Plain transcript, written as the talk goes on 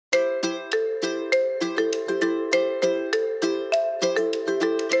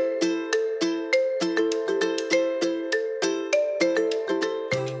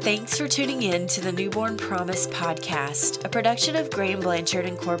Thanks for tuning in to the Newborn Promise podcast, a production of Graham Blanchard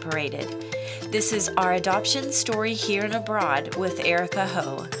Incorporated. This is our adoption story here and abroad with Erica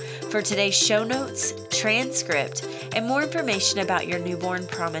Ho. For today's show notes, transcript, and more information about your Newborn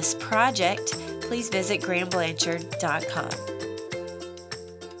Promise project, please visit grahamblanchard.com.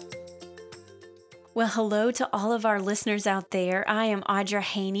 Well, hello to all of our listeners out there. I am Audra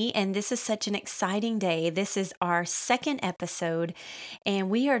Haney, and this is such an exciting day. This is our second episode, and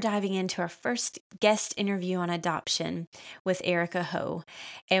we are diving into our first guest interview on adoption with Erica Ho.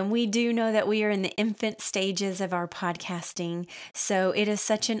 And we do know that we are in the infant stages of our podcasting, so it is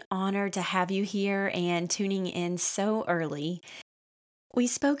such an honor to have you here and tuning in so early. We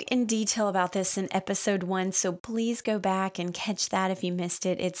spoke in detail about this in episode 1, so please go back and catch that if you missed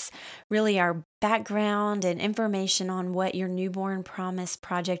it. It's really our background and information on what your Newborn Promise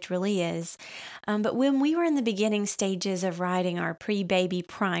project really is. But when we were in the beginning stages of writing our pre-baby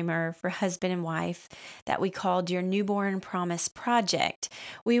primer for husband and wife that we called your Newborn Promise project,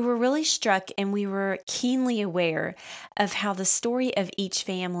 we were really struck and we were keenly aware of how the story of each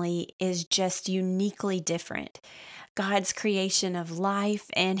family is just uniquely different. God's creation of life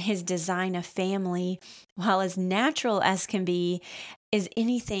and His design of family, while as natural as can be, is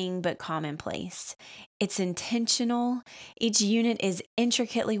anything but commonplace. It's intentional. Each unit is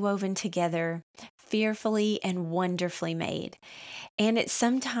intricately woven together, fearfully and wonderfully made. And it's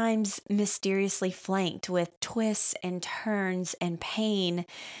sometimes mysteriously flanked with twists and turns and pain,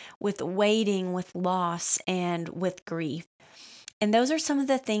 with waiting, with loss, and with grief. And those are some of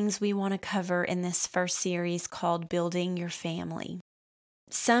the things we want to cover in this first series called Building Your Family.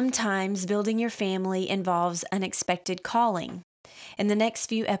 Sometimes building your family involves unexpected calling. In the next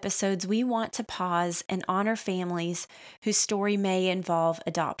few episodes, we want to pause and honor families whose story may involve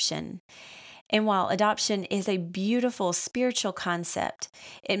adoption. And while adoption is a beautiful spiritual concept,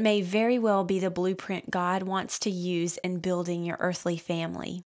 it may very well be the blueprint God wants to use in building your earthly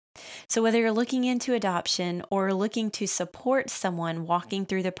family. So whether you're looking into adoption or looking to support someone walking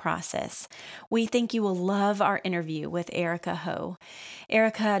through the process, we think you will love our interview with Erica Ho.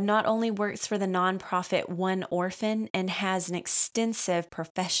 Erica not only works for the nonprofit One Orphan and has an extensive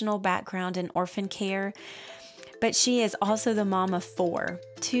professional background in orphan care, but she is also the mom of 4,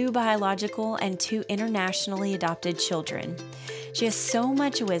 2 biological and 2 internationally adopted children. She has so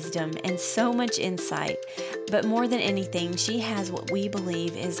much wisdom and so much insight, but more than anything, she has what we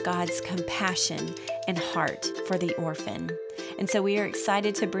believe is God's compassion and heart for the orphan. And so we are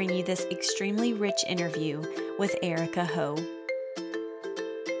excited to bring you this extremely rich interview with Erica Ho.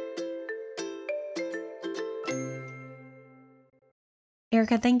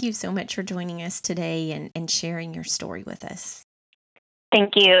 Erica, thank you so much for joining us today and sharing your story with us.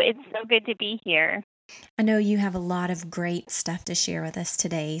 Thank you. It's so good to be here. I know you have a lot of great stuff to share with us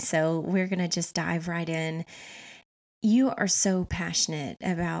today, so we're going to just dive right in. You are so passionate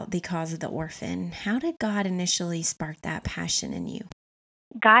about the cause of the orphan. How did God initially spark that passion in you?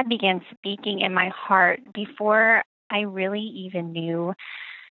 God began speaking in my heart before I really even knew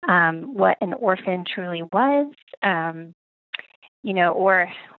what an orphan truly was, or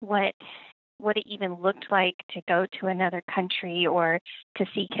what it even looked like to go to another country or to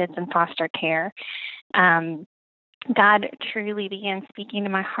see kids in foster care. God truly began speaking to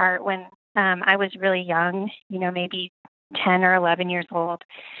my heart when I was really young, maybe 10 or 11 years old.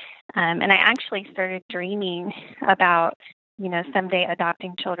 And I actually started dreaming about, someday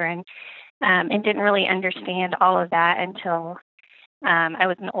adopting children, and didn't really understand all of that until I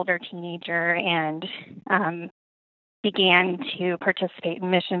was an older teenager and began to participate in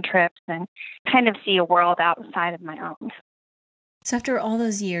mission trips and kind of see a world outside of my own. So after all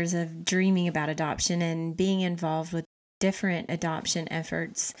those years of dreaming about adoption and being involved with different adoption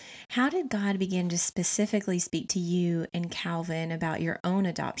efforts, how did God begin to specifically speak to you and Calvin about your own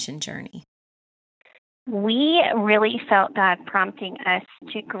adoption journey? We really felt God prompting us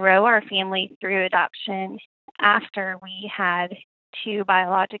to grow our family through adoption after we had 2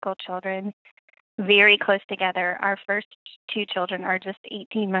 biological children very close together. Our first 2 children are just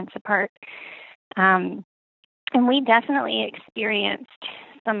 18 months apart. And we definitely experienced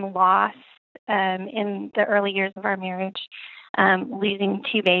some loss in the early years of our marriage, losing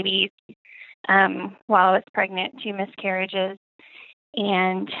 2 babies while I was pregnant, 2 miscarriages.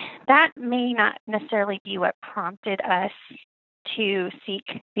 And that may not necessarily be what prompted us to seek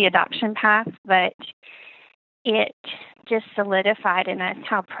the adoption path, but it just solidified in us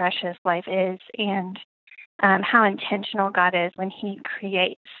how precious life is and how intentional God is when He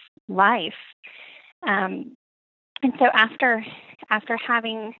creates life. And so after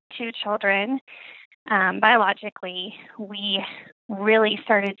having 2 children, biologically, we really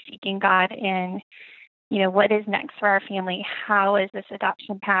started seeking God in, what is next for our family? How is this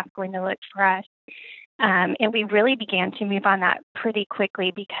adoption path going to look for us? And we really began to move on that pretty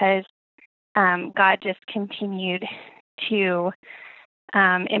quickly because God just continued to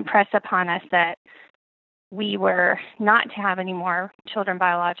impress upon us that we were not to have any more children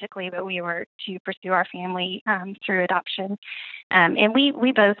biologically, but we were to pursue our family through adoption. And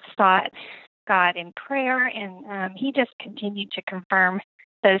we both sought God in prayer, and He just continued to confirm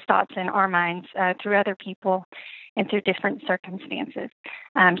those thoughts in our minds through other people and through different circumstances.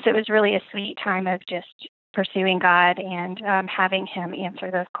 So it was really a sweet time of just pursuing God and having Him answer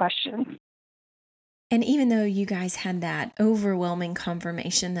those questions. And even though you guys had that overwhelming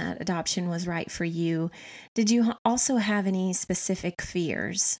confirmation that adoption was right for you, did you also have any specific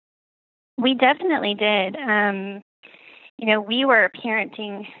fears? We definitely did. We were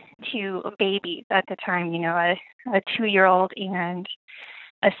parenting two babies at the time, a 2-year-old and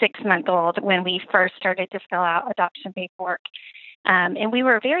a 6-month-old when we first started to fill out adoption paperwork. And we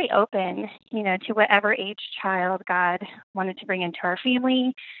were very open, to whatever age child God wanted to bring into our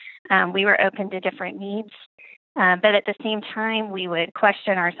family. We were open to different needs. But at the same time, we would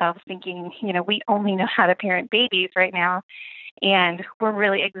question ourselves thinking, we only know how to parent babies right now. And we're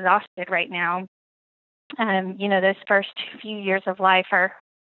really exhausted right now. Those first few years of life are,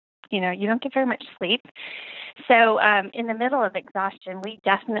 you don't get very much sleep. So in the middle of exhaustion, we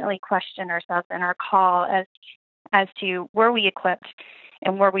definitely questioned ourselves in our call as to were we equipped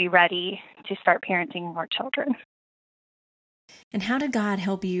and were we ready to start parenting more children. And how did God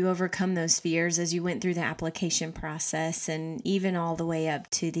help you overcome those fears as you went through the application process and even all the way up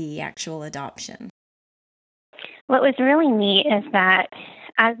to the actual adoption? What was really neat is that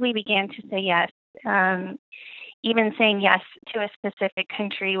as we began to say yes, even saying yes to a specific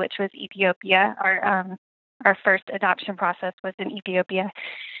country, which was Ethiopia, our first adoption process was in Ethiopia.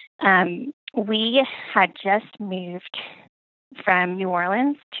 We had just moved from New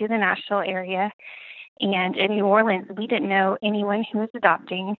Orleans to the Nashville area. And in New Orleans, we didn't know anyone who was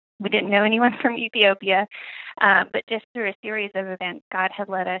adopting. We didn't know anyone from Ethiopia. But just through a series of events, God had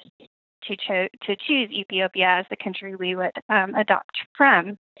led us to choose Ethiopia as the country we would adopt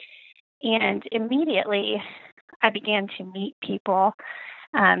from. And immediately, I began to meet people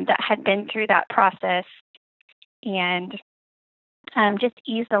that had been through that process and just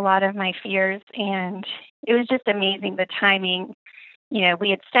eased a lot of my fears. And it was just amazing, the timing. We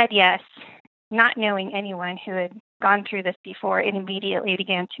had said yes, not knowing anyone who had gone through this before, and immediately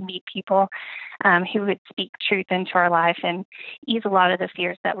began to meet people who would speak truth into our life and ease a lot of the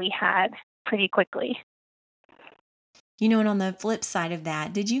fears that we had pretty quickly. And on the flip side of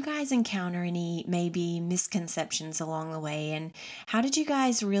that, did you guys encounter any maybe misconceptions along the way? And how did you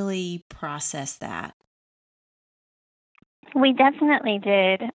guys really process that? We definitely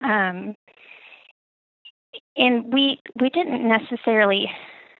did. And we didn't necessarily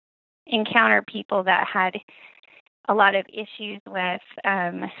encounter people that had a lot of issues with,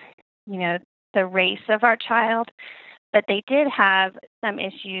 the race of our child, but they did have some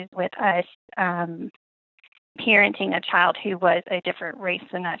issues with us parenting a child who was a different race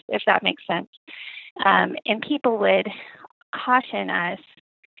than us, if that makes sense. And people would caution us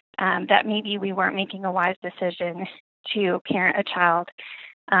that maybe we weren't making a wise decision to parent a child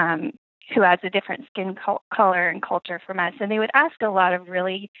who has a different skin color and culture from us. And they would ask a lot of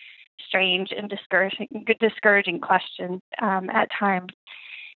really strange and discouraging questions at times.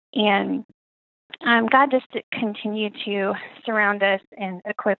 And God just continued to surround us and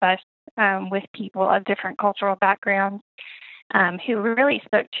equip us with people of different cultural backgrounds who really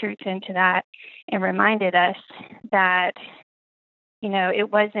spoke truth into that and reminded us that, it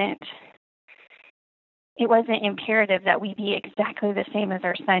wasn't imperative that we be exactly the same as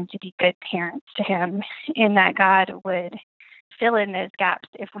our son to be good parents to him, and that God would fill in those gaps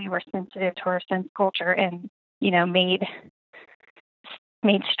if we were sensitive to our son's culture and,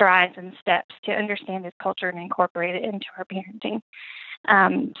 made strides and steps to understand his culture and incorporate it into our parenting.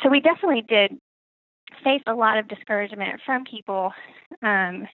 So we definitely did face a lot of discouragement from people,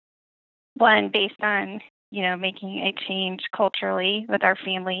 one based on, making a change culturally with our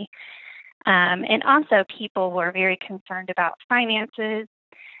family. And also people were very concerned about finances.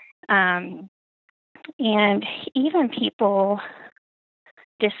 And even people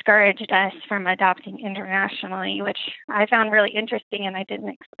discouraged us from adopting internationally, which I found really interesting and I didn't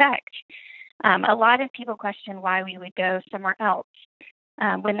expect. A lot of people question why we would go somewhere else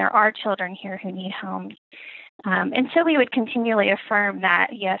when there are children here who need homes. And so we would continually affirm that,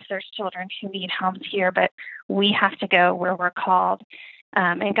 yes, there's children who need homes here, but we have to go where we're called.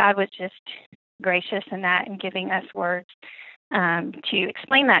 And God was just gracious in that and giving us words to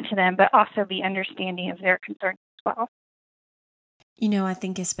explain that to them, but also be understanding of their concerns as well. I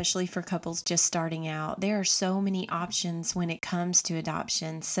think especially for couples just starting out, there are so many options when it comes to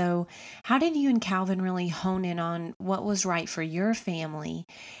adoption. So, how did you and Calvin really hone in on what was right for your family,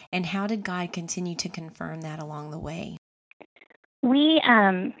 and how did God continue to confirm that along the way? We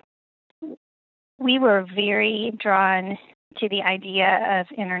we were very drawn to the idea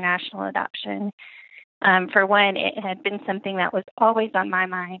of international adoption. For one, it had been something that was always on my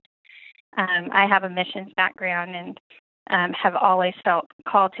mind. I have a missions background and have always felt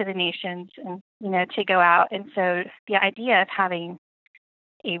called to the nations and to go out. And so the idea of having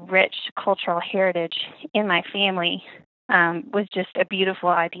a rich cultural heritage in my family was just a beautiful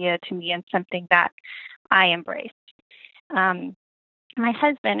idea to me and something that I embraced. Um, my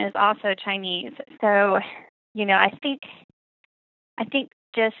husband is also Chinese, so I think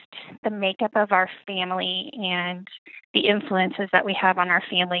just the makeup of our family and the influences that we have on our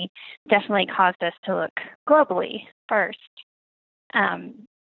family definitely caused us to look globally first. Um,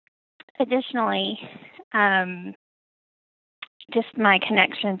 Additionally, um, just my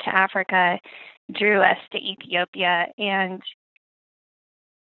connection to Africa drew us to Ethiopia, and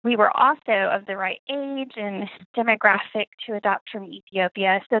we were also of the right age and demographic to adopt from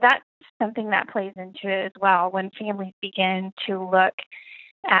Ethiopia. So that's something that plays into it as well when families begin to look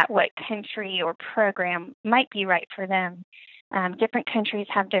at what country or program might be right for them. Different countries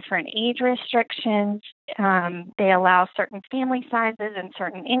have different age restrictions. They allow certain family sizes and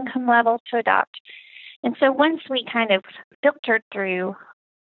certain income levels to adopt. And so once we kind of filtered through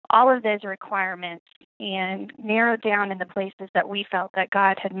all of those requirements and narrowed down in the places that we felt that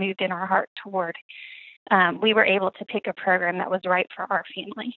God had moved in our heart toward, we were able to pick a program that was right for our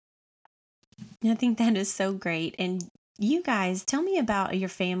family. I think that is so great. And you guys, tell me about your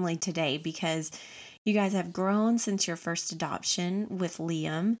family today, because you guys have grown since your first adoption with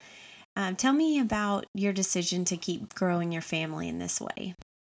Liam. Tell me about your decision to keep growing your family in this way.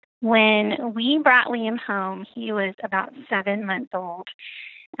 When we brought Liam home, he was about 7 months old,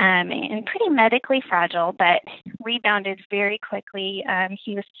 and pretty medically fragile, but rebounded very quickly.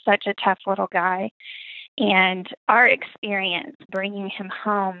 He was such a tough little guy. And our experience bringing him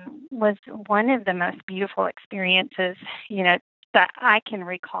home was one of the most beautiful experiences, that I can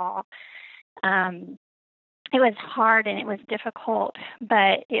recall. Um, it was hard and it was difficult,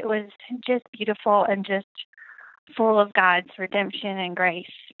 but it was just beautiful and just full of God's redemption and grace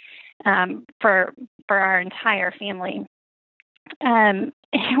for our entire family. Um,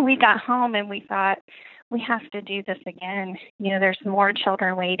 we got home and we thought we have to do this again. There's more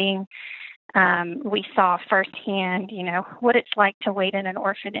children waiting. We saw firsthand, what it's like to wait in an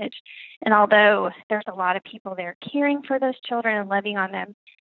orphanage. And although there's a lot of people there caring for those children and loving on them,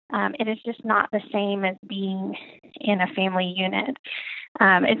 it is just not the same as being in a family unit.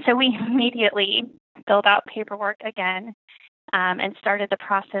 And so we immediately filled out paperwork again and started the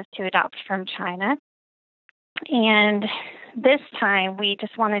process to adopt from China. And this time we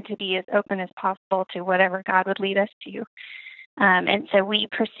just wanted to be as open as possible to whatever God would lead us to. And so we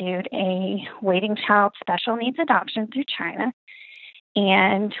pursued a waiting child special needs adoption through China.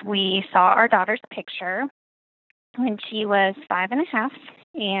 And we saw our daughter's picture when she was 5.5,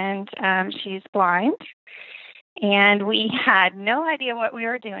 and she's blind. And we had no idea what we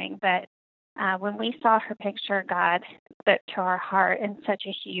were doing, but when we saw her picture, God spoke to our heart in such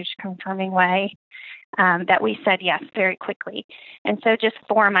a huge confirming way that we said yes very quickly. And so just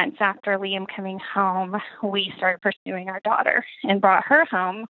 4 months after Liam coming home, we started pursuing our daughter and brought her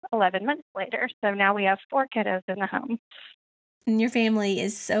home 11 months later. So now we have 4 kiddos in the home. And your family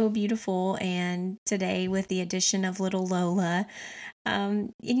is so beautiful. And today, with the addition of little Lola,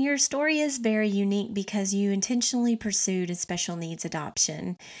 and your story is very unique because you intentionally pursued a special needs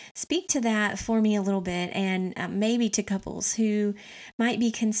adoption. Speak to that for me a little bit, and maybe to couples who might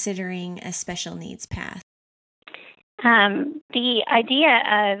be considering a special needs path. The idea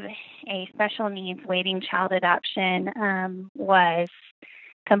of a special needs waiting child adoption was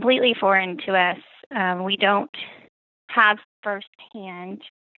completely foreign to us. We don't have firsthand,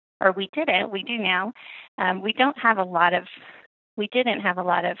 or we didn't, we do now. We don't have a lot of, we didn't have a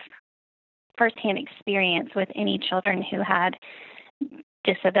lot of firsthand experience with any children who had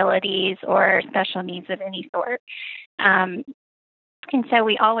disabilities or special needs of any sort. And so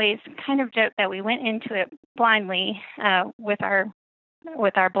we always kind of joke that we went into it blindly with our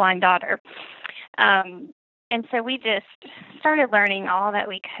blind daughter. And so we just started learning all that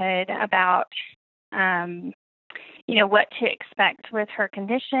we could about, what to expect with her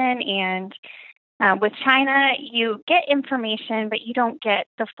condition and With China, you get information, but you don't get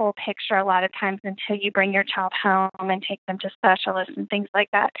the full picture a lot of times until you bring your child home and take them to specialists and things like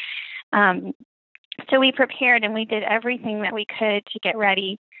that. Um, so we prepared and we did everything that we could to get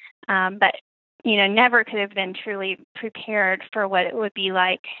ready, but never could have been truly prepared for what it would be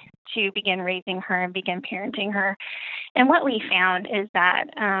like to begin raising her and begin parenting her. And what we found is that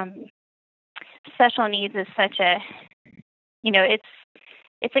special needs is such a,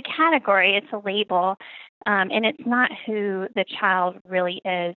 it's a category, it's a label, and it's not who the child really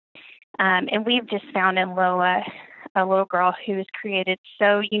is. And we've just found in Lola a little girl who is created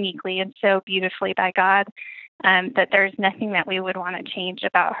so uniquely and so beautifully by God, that there's nothing that we would want to change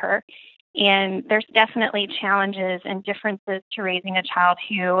about her. And there's definitely challenges and differences to raising a child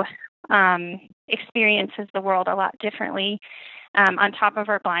who experiences the world a lot differently. On top of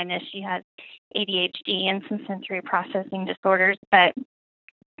her blindness, she has ADHD and some sensory processing disorders. But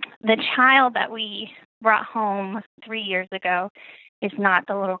the child that we brought home 3 years ago is not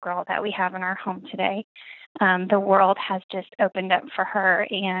the little girl that we have in our home today. The world has just opened up for her,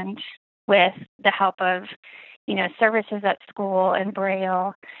 and with the help of, services at school and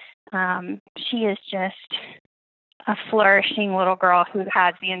Braille, she is just a flourishing little girl who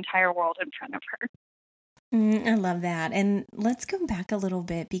has the entire world in front of her. I love that. And let's go back a little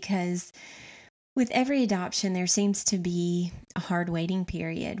bit, because with every adoption, there seems to be a hard waiting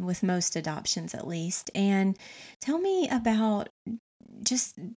period, with most adoptions at least. And tell me about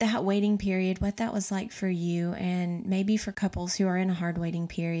just that waiting period, what that was like for you, and maybe for couples who are in a hard waiting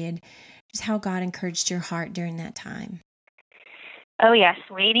period, just how God encouraged your heart during that time. Oh, yes.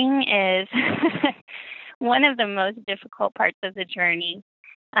 Waiting is one of the most difficult parts of the journey,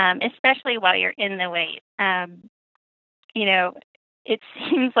 especially while you're in the wait. It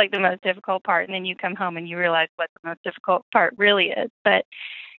seems like the most difficult part, and then you come home and you realize what the most difficult part really is. But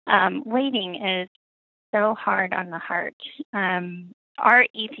waiting is so hard on the heart. Our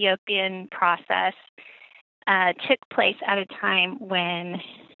Ethiopian process took place at a time when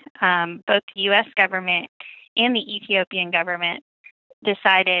both the U.S. government and the Ethiopian government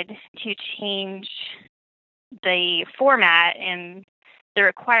decided to change the format and the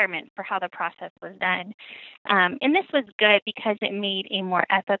requirements for how the process was done. And this was good because it made a more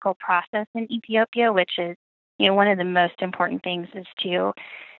ethical process in Ethiopia, which is, one of the most important things is to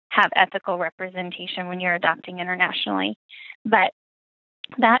have ethical representation when you're adopting internationally. But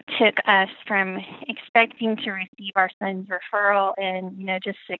that took us from expecting to receive our son's referral in,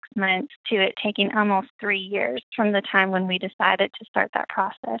 just 6 months to it taking almost 3 years from the time when we decided to start that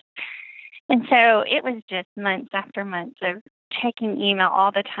process. And so it was just months after months of checking email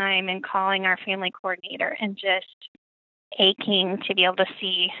all the time and calling our family coordinator and just aching to be able to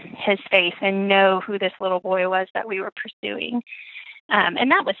see his face and know who this little boy was that we were pursuing. And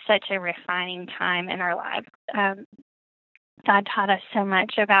that was such a refining time in our lives. God taught us so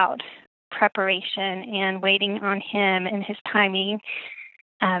much about preparation and waiting on him and his timing,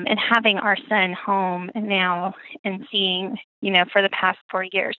 and having our son home and now, and seeing, for the past 4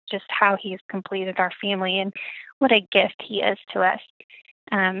 years, just how he's completed our family and what a gift he is to us.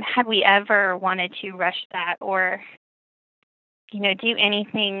 Had we ever wanted to rush that or, do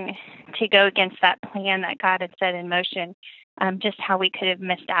anything to go against that plan that God had set in motion, just how we could have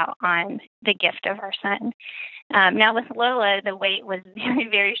missed out on the gift of our son. Now with Lola, the wait was very,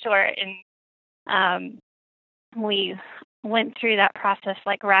 very short, and we went through that process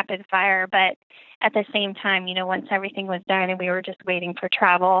like rapid fire. But at the same time, once everything was done and we were just waiting for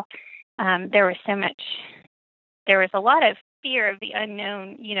travel, there was a lot of fear of the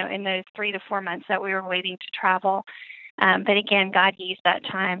unknown, in those 3 to 4 months that we were waiting to travel. But again, God used that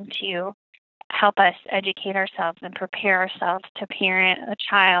time to help us educate ourselves and prepare ourselves to parent a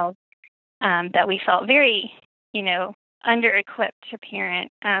child that we felt very, under-equipped to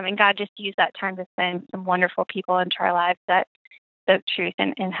parent. And God just used that time to send some wonderful people into our lives that spoke truth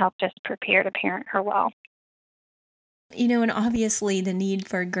and helped us prepare to parent her well. And obviously the need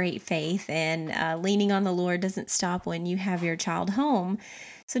for great faith and leaning on the Lord doesn't stop when you have your child home.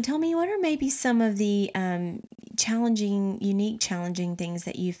 So tell me, what are maybe some of the unique challenging things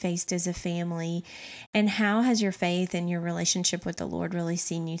that you faced as a family, and how has your faith and your relationship with the Lord really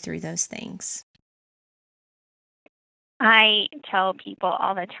seen you through those things? I tell people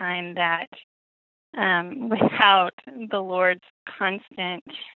all the time that without the Lord's constant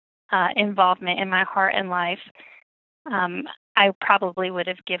involvement in my heart and life, I probably would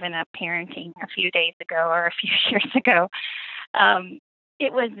have given up parenting a few days ago or a few years ago.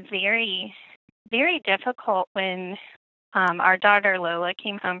 It was very, very difficult when our daughter Lola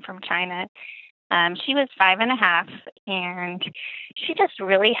came home from China. She was 5.5, and she just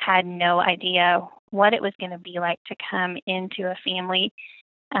really had no idea what it was going to be like to come into a family.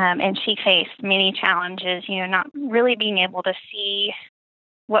 And she faced many challenges, not really being able to see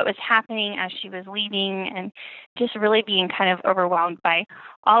what was happening as she was leaving, and just really being kind of overwhelmed by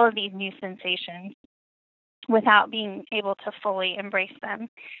all of these new sensations without being able to fully embrace them.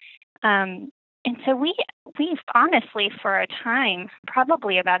 And so we honestly, for a time,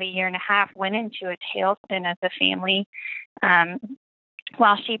 probably about a year and a half, went into a tailspin as a family, um,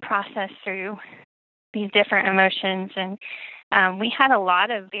 while she processed through these different emotions. And we had a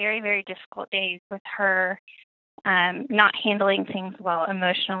lot of very, very difficult days with her, not handling things well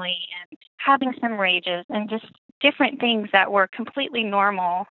emotionally, and having some rages and just different things that were completely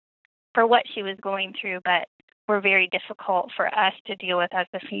normal for what she was going through, but were very difficult for us to deal with as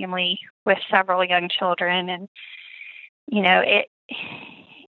a family with several young children. And, it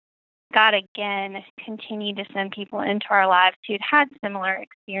God again continued to send people into our lives who'd had similar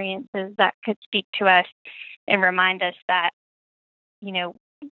experiences that could speak to us and remind us that,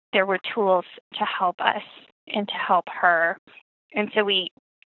 there were tools to help us and to help her. And so we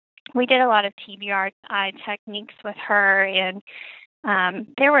did a lot of TBRI techniques with her, and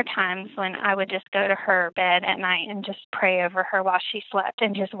there were times when I would just go to her bed at night and just pray over her while she slept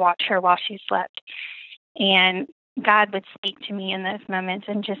and just watch her while she slept. And God would speak to me in those moments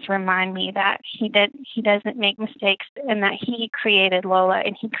and just remind me that He doesn't make mistakes, and that He created Lola,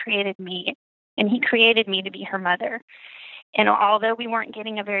 and He created me, and He created me to be her mother. And although we weren't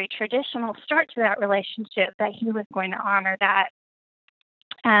getting a very traditional start to that relationship, that He was going to honor that.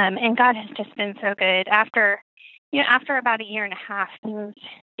 And God has just been so good. After about a year and a half, things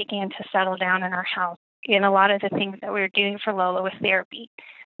began to settle down in our house. And a lot of the things that we were doing for Lola with therapy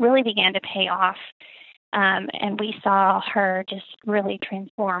really began to pay off. And we saw her just really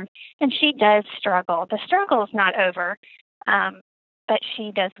transform. And she does struggle. The struggle is not over, but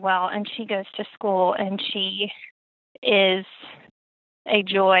she does well. And she goes to school, and she is a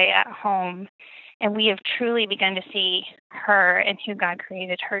joy at home. And we have truly begun to see her and who God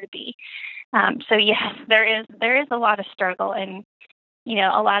created her to be. So yes, there is a lot of struggle, and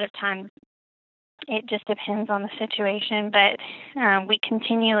a lot of times it just depends on the situation. But we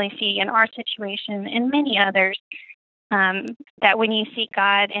continually see in our situation and many others, that when you seek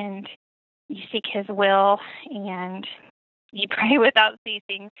God and you seek His will and you pray without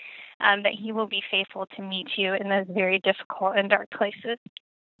ceasing, that He will be faithful to meet you in those very difficult and dark places.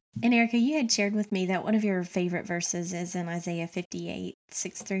 And Erica, you had shared with me that one of your favorite verses is in Isaiah 58,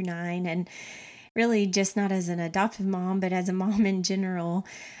 6-9. And really, just not as an adoptive mom, but as a mom in general,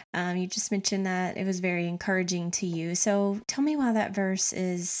 you just mentioned that it was very encouraging to you. So tell me why that verse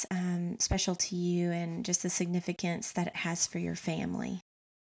is special to you, and just the significance that it has for your family.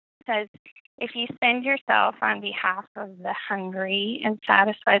 It says, if you spend yourself on behalf of the hungry and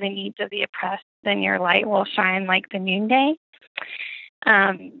satisfy the needs of the oppressed, then your light will shine like the noonday.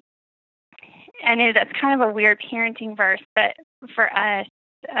 I know that's kind of a weird parenting verse, but for us,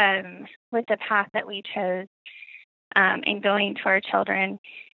 with the path that we chose, and going to our children,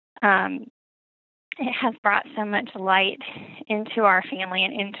 it has brought so much light into our family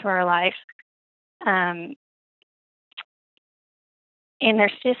and into our life. And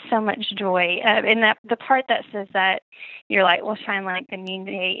there's just so much joy. And that the part that says that your light will shine like the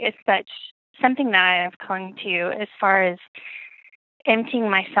noonday is something that I have clung to, as far as emptying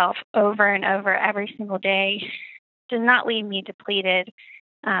myself over and over every single day. Does not leave me depleted,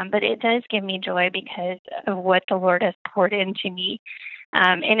 but it does give me joy because of what the Lord has poured into me.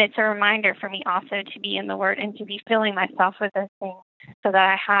 And it's a reminder for me also to be in the Word and to be filling myself with those things, so that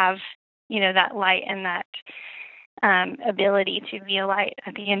I have, that light and that ability to be a light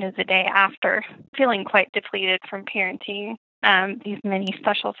at the end of the day, after feeling quite depleted from parenting these many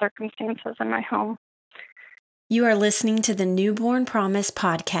special circumstances in my home. You are listening to the Newborn Promise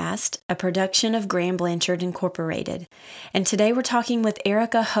podcast, a production of Graham Blanchard Incorporated. And today we're talking with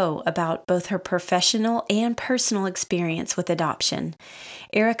Erica Ho about both her professional and personal experience with adoption.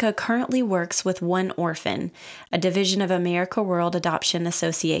 Erica currently works with One Orphan, a division of America-World Adoption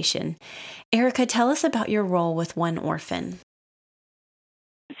Association. Erica, tell us about your role with One Orphan.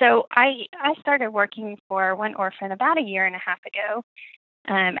 So I started working for One Orphan about a year and a half ago,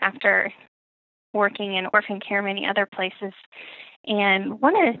 after working in orphan care many other places. And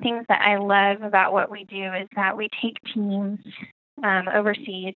one of the things that I love about what we do is that we take teams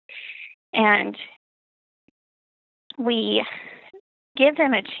overseas, and we give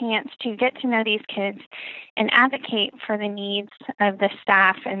them a chance to get to know these kids and advocate for the needs of the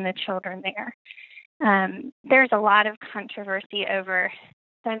staff and the children there. There's a lot of controversy over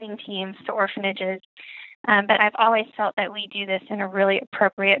sending teams to orphanages. But I've always felt that we do this in a really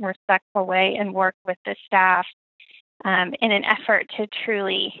appropriate and respectful way and work with the staff in an effort to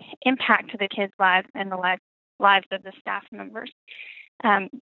truly impact the kids' lives and the lives of the staff members. Um,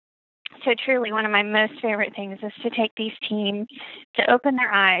 so truly, one of my most favorite things is to take these teams to open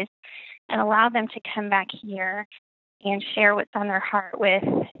their eyes and allow them to come back here and share what's on their heart with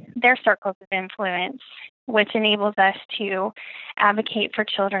their circles of influence, which enables us to advocate for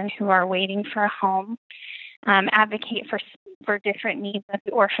children who are waiting for a home, advocate for different needs of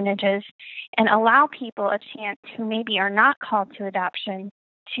the orphanages, and allow people a chance who maybe are not called to adoption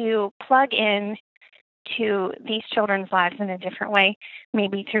to plug in to these children's lives in a different way,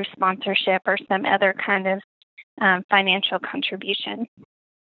 maybe through sponsorship or some other kind of financial contribution.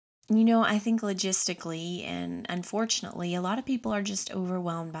 I think logistically and unfortunately, a lot of people are just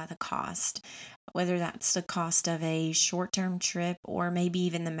overwhelmed by the cost, whether that's the cost of a short term trip or maybe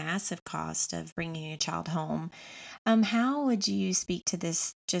even the massive cost of bringing a child home. How would you speak to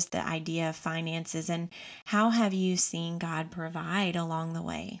this, just the idea of finances, and how have you seen God provide along the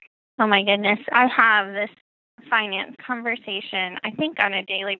way? Oh my goodness, I have this finance conversation, I think, on a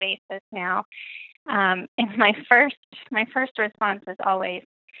daily basis now. And my first response is always,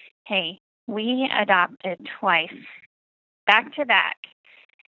 "Hey, we adopted twice, back to back,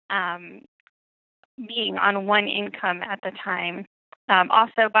 um, being on one income at the time,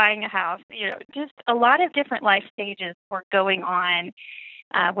 also buying a house. Just a lot of different life stages were going on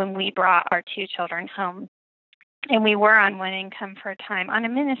when we brought our two children home, and we were on one income for a time, on a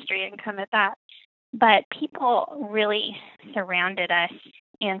ministry income at that. But people really surrounded us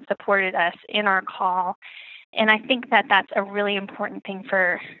and supported us in our call, and I think that that's a really important thing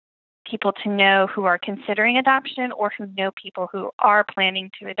for people to know who are considering adoption or who know people who are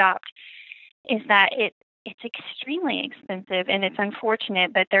planning to adopt, is that it's extremely expensive, and it's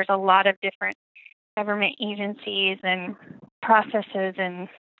unfortunate, but there's a lot of different government agencies and processes and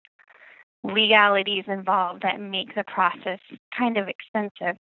legalities involved that make the process kind of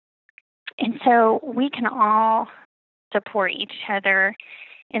expensive. And so we can all support each other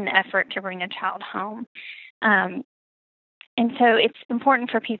in the effort to bring a child home. Um, and so it's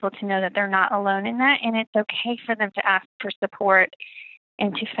important for people to know that they're not alone in that, and it's okay for them to ask for support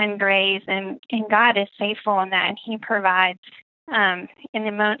and to fundraise. And God is faithful in that, and He provides in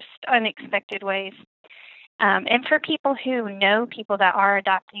the most unexpected ways. And for people who know people that are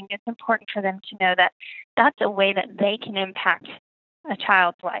adopting, it's important for them to know that that's a way that they can impact a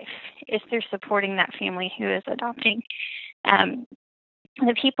child's life, is through supporting that family who is adopting. Um,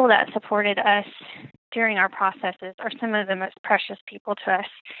 the people that supported us during our processes are some of the most precious people to us.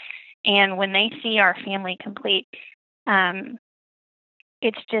 And when they see our family complete, um,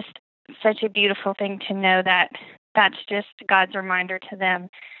 it's just such a beautiful thing to know that that's just God's reminder to them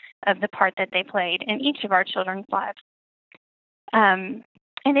of the part that they played in each of our children's lives. Um,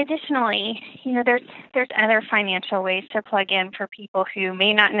 and additionally, there's other financial ways to plug in for people who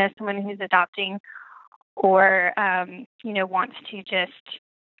may not know someone who's adopting, or wants to just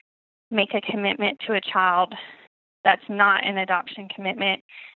make a commitment to a child that's not an adoption commitment.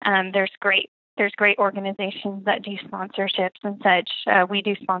 There's great organizations that do sponsorships and such. We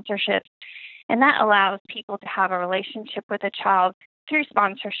do sponsorships, and that allows people to have a relationship with a child through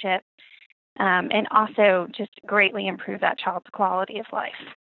sponsorship, and also just greatly improve that child's quality of life.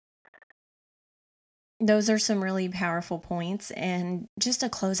 Those are some really powerful points. And just to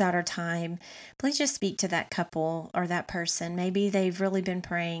close out our time, please just speak to that couple or that person. Maybe they've really been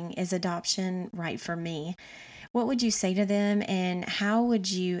praying, is adoption right for me? What would you say to them, and how would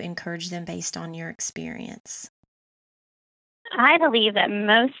you encourage them based on your experience? I believe that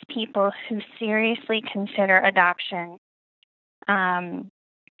most people who seriously consider adoption um,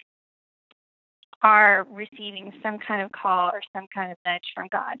 are receiving some kind of call or some kind of nudge from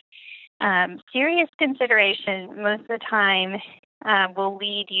God. Serious consideration most of the time will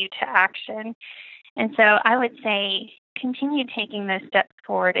lead you to action. And so I would say continue taking those steps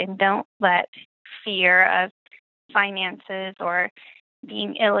forward, and don't let fear of finances or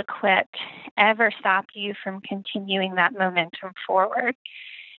being ill equipped ever stop you from continuing that momentum forward.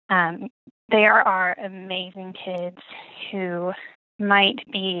 Um, there are amazing kids who might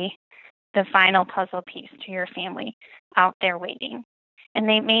be the final puzzle piece to your family out there waiting. And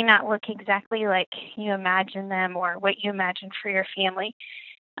they may not look exactly like you imagine them or what you imagine for your family.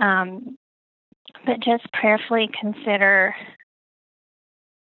 Um, but just prayerfully consider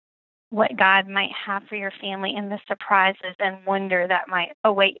what God might have for your family and the surprises and wonder that might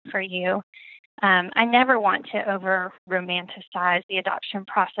await for you. I never want to over romanticize the adoption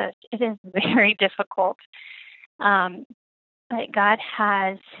process. It is very difficult. Um, But God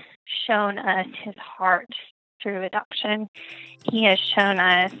has shown us his heart through adoption. He has shown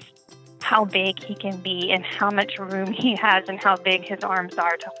us how big he can be and how much room he has and how big his arms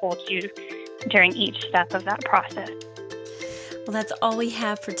are to hold you during each step of that process. Well, that's all we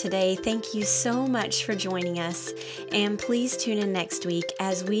have for today. Thank you so much for joining us. And please tune in next week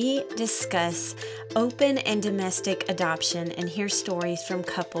as we discuss open and domestic adoption and hear stories from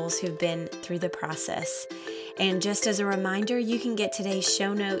couples who've been through the process. And just as a reminder, you can get today's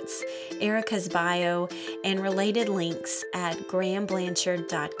show notes, Erica's bio, and related links at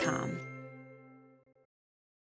grahamblanchard.com.